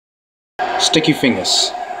Sticky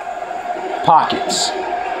Fingaz, Pockets,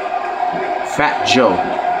 Fat Joe,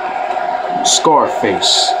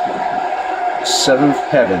 Scarface, Seventh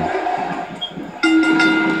Heaven.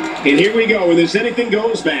 And here we go with this anything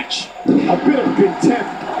goes match. A bit of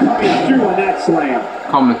contempt coming through on that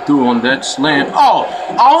slam. Coming through on that slam. Oh,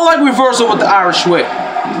 I don't like reversal with the Irish whip.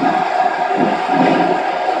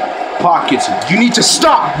 Pockets, you need to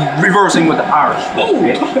stop reversing with the Irish whip.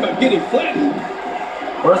 Oh, talk about getting flattened.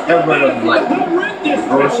 First, everybody doesn't like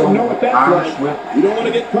reversal with the Irish whip. You don't want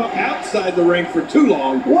to get caught outside the ring for too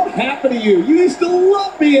long. What happened to you? You used to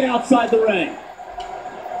love being outside the ring.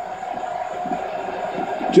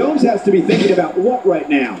 Jones has to be thinking about what right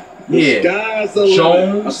now? Yeah, Sky's the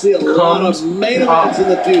limit. I see a lot of main events in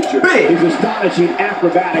the future. Big. His astonishing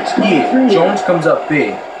acrobatics. Yeah, Jones comes up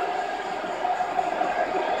big.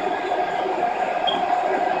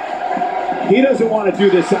 He doesn't want to do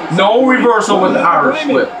this outside. No reversal with the Irish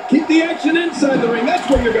whip. Keep the action inside the ring. That's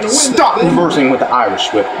where you're going to win. Stop reversing with the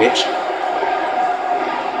Irish whip, bitch.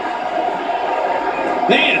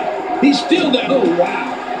 Man, he's still down. Oh,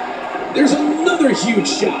 wow. There's another huge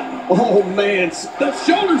shot. Oh, man. The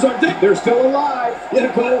shoulders are dead. They're still alive.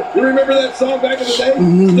 Yeah, Cole. You remember that song back in the day?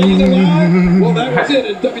 Staying alive? Well, that was it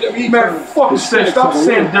in WWE. Man, fuck shit. Stop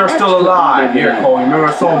saying they're still alive. Here, Cole. You remember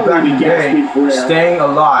a song back in the day? Staying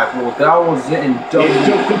alive. Well, that was it in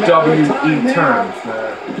WWE terms,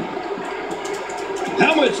 man.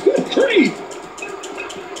 How much good grief?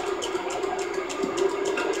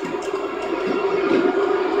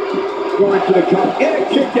 Going for the count and a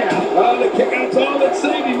kick out. The kick out's all that's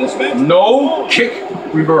saving this match. No kick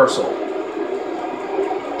reversal.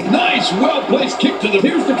 Nice, well-placed kick to the...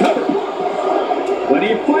 Here's the cover.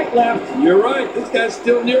 Plenty of fight left. You're right. This guy's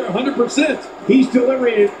still near 100%. He's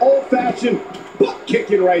delivering an old-fashioned butt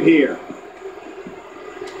kicking right here.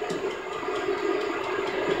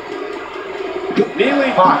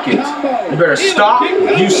 Pocket. You better stop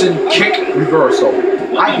using kick reversal.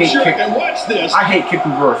 I hate kick. And watch this. I hate kick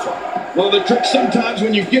reversal. Well, the trick sometimes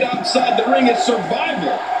when you get outside the ring is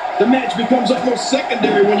survival. The match becomes almost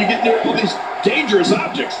secondary when you get near all these dangerous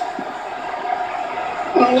objects.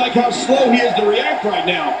 I don't like how slow he is to react right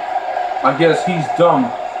now. I guess he's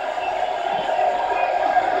dumb.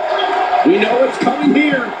 We know it's coming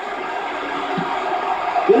here.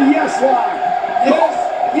 The yes line.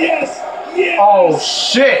 Yes, yes, yes. Oh,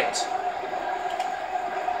 shit.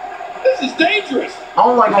 This is dangerous. I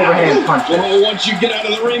don't like overhand punches. Oh, once you get out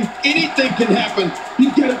of the ring, anything can happen.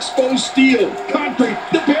 You've got exposed steel, concrete,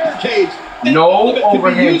 the barricades. No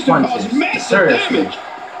overhand punches. Seriously. Damage.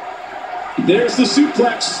 There's the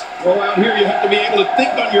suplex. Well, out here you have to be able to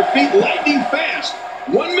think on your feet lightning fast.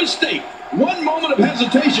 One mistake, one moment of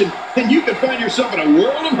hesitation, and you can find yourself in a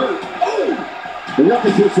world of hurt. Oh! The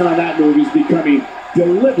repetition on that move is becoming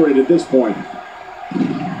deliberate at this point.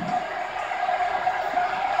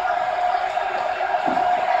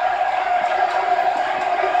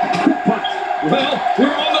 Well,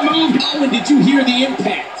 we're on the move. Oh, and did you hear the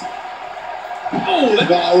impact? Oh, that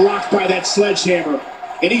ball rocked by that sledgehammer.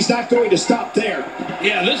 And he's not going to stop there.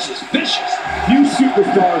 Yeah, this is vicious. Few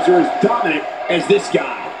superstars are as dominant as this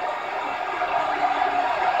guy.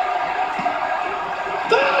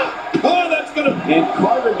 Ah! Oh, that's going to... And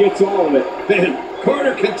Carter gets all of it. Man,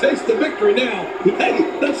 Carter can taste the victory now.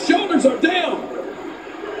 Hey, the shoulders are down.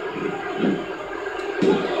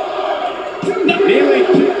 Healing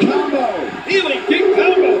kick combo. Healing kick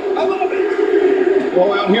combo. I love it.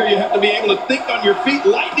 Well, out here you have to be able to think on your feet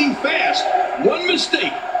lightning fast. One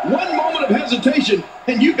mistake, one moment of hesitation,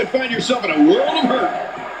 and you can find yourself in a world of hurt.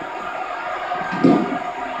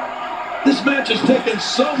 This match has taken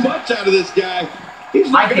so much out of this guy.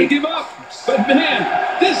 He's not going to give up. But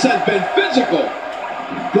man, this has been physical.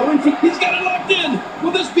 Going for, he's got it locked in.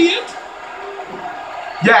 Will this be it?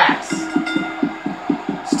 Yes.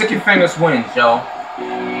 Sticky Fingaz wins, yo.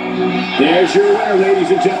 There's your winner,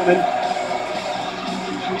 ladies and gentlemen.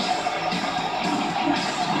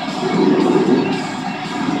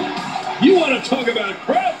 You want to talk about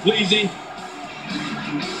crowd pleasing?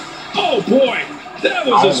 Oh boy, that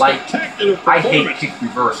was a spectacular performance. I hate kick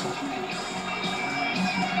reversal.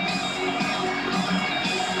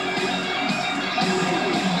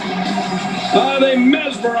 They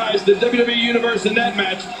mesmerized the WWE Universe in that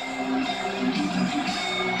match.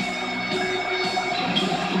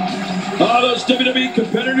 Those WWE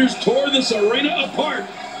competitors tore this arena apart.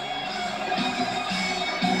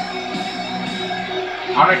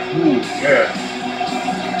 Yeah.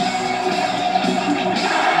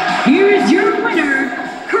 Here is your winner,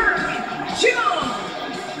 Kirk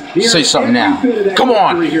Jones. Say something now. Come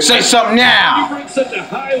on, say something now. You bring such a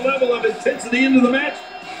high level of intensity into the match.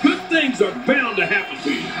 Good things are bound to happen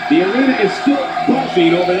to you. The arena is still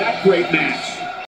buzzing over that great match.